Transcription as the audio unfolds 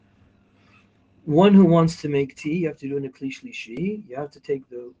One who wants to make tea, you have to do in a kli shlishi. You have to take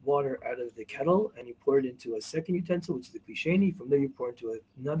the water out of the kettle and you pour it into a second utensil, which is the kli sheni. From there, you pour into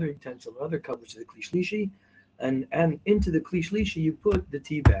another utensil, another cup, which is the kli shlishi, and into the kli shlishi you put the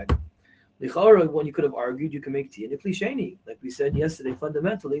tea bag. Lichara, when you could have argued, you can make tea in a kli sheni. Like we said yesterday,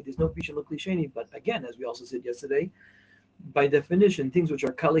 fundamentally, there's no bishul kli sheni. But again, as we also said yesterday, by definition, things which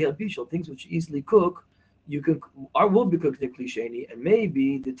are kali bishul, things which easily cook, you can are will be cooked in a klisheni, and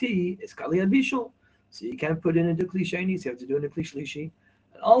maybe the tea is kali bishul, so you can't put it into klisheni, so you have to do it in a klishlishi.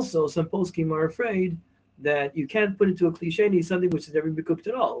 And also, some poskim are afraid that you can't put into a klisheni something which has never been cooked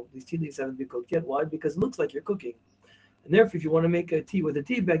at all. These tea leaves haven't been cooked yet. Why? Because it looks like you're cooking, and therefore, if you want to make a tea with a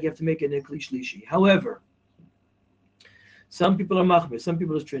tea bag, you have to make it in a klishlishi. However, some people are machmir, some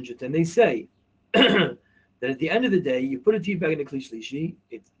people are stringent, and they say that at the end of the day, you put a tea bag in a kli shlishi,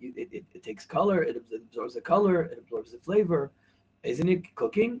 it takes color, it absorbs the color, it absorbs the flavor. Isn't it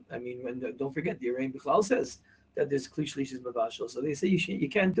cooking? I mean, don't forget, the Arain Bichlal says that this kli shlishi is mavashal. So they say you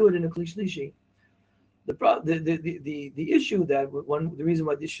can't do it in a kli shlishi. The issue that the reason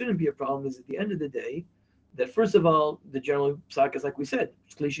why this shouldn't be a problem is at the end of the day, that first of all, the general psak is like we said,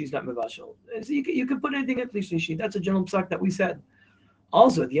 klishi is not mevashal. So you can put anything in klishi. That's a general psak that we said.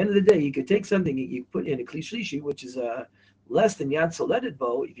 Also, at the end of the day, you could take something you put in a klishi, which is less than yad soledet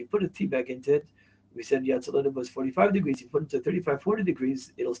bow. If you put a tea bag into it, we said yad soledet bow is 45 degrees. You put it to 35, 40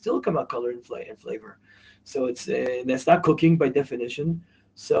 degrees, it'll still come out color and flavor. So that's not cooking by definition.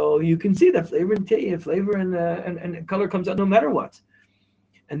 So you can see that flavor and flavor and color comes out no matter what.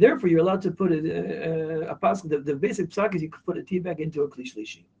 And therefore, you're allowed to put a pas. The basic psak is you could put a tea bag into a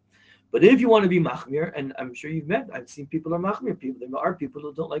klishlishi. But if you want to be machmir, and I'm sure you've met, I've seen people are machmir people. There are people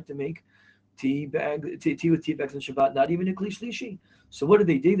who don't like to make tea with tea bags on Shabbat, not even a klishlishi. So what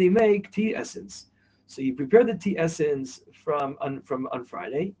do? They make tea essence. So you prepare the tea essence from on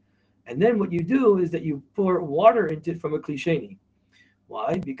Friday, and then what you do is that you pour water into it from a klisheni.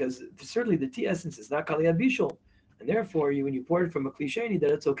 Why? Because certainly the tea essence is not kaliyat bishul, and therefore when you pour it from a klisheni, that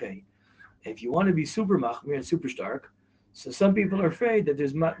it's okay. If you want to be super machmir and super stark, so some people are afraid that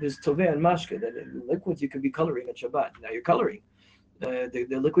there's toveh and mashke, that in liquids you can be coloring on Shabbat. Now you're coloring.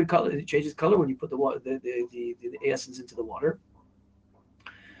 The liquid color, it changes color when you put the water, the essence into the water.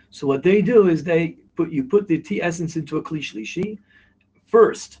 So what they do is you put the tea essence into a kli shlishi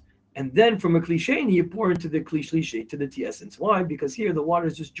first, and then from a klisheni you pour into the kli shlishi to the tea essence. Why? Because here the water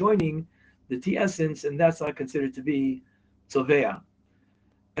is just joining the tea essence, and that's not considered to be tovea.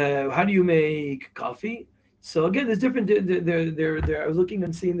 How do you make coffee? So again, there's different. There. I was looking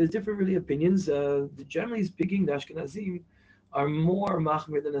and seeing there's different really opinions. Generally speaking, the Ashkenazim are more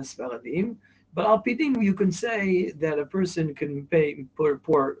machmir than the Sfaradim. But al pidim, you can say that a person can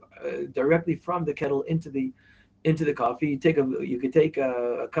pour directly from the kettle into the coffee. You could take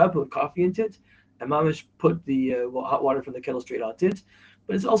a cup of coffee into it, and mamish put the hot water from the kettle straight onto it.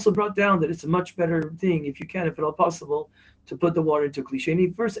 But it's also brought down that it's a much better thing, if you can, if at all possible, to put the water into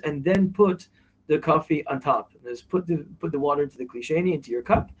klisheni first and then put the coffee on top. Just put the water into the klisheni into your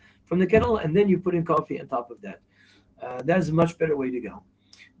cup from the kettle, and then you put in coffee on top of that. That is a much better way to go.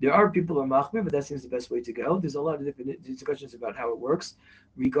 There are people who are machmir, but that seems the best way to go. There's a lot of different discussions about how it works.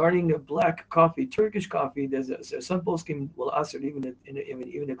 Regarding black coffee, Turkish coffee, some poskim will ask it even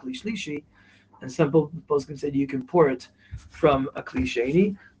a klishlishi, and some poskim said you can pour it from a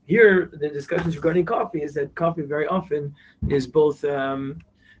klisheni. Here, the discussions regarding coffee is that coffee very often is both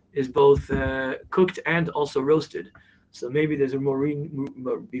cooked and also roasted. So maybe there's a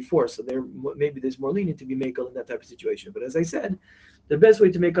before, so maybe there's more lenient to be made in that type of situation. But as I said, the best way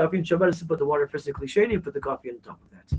to make coffee in Shabbat is to put the water first in klisheni and put the coffee on top of that.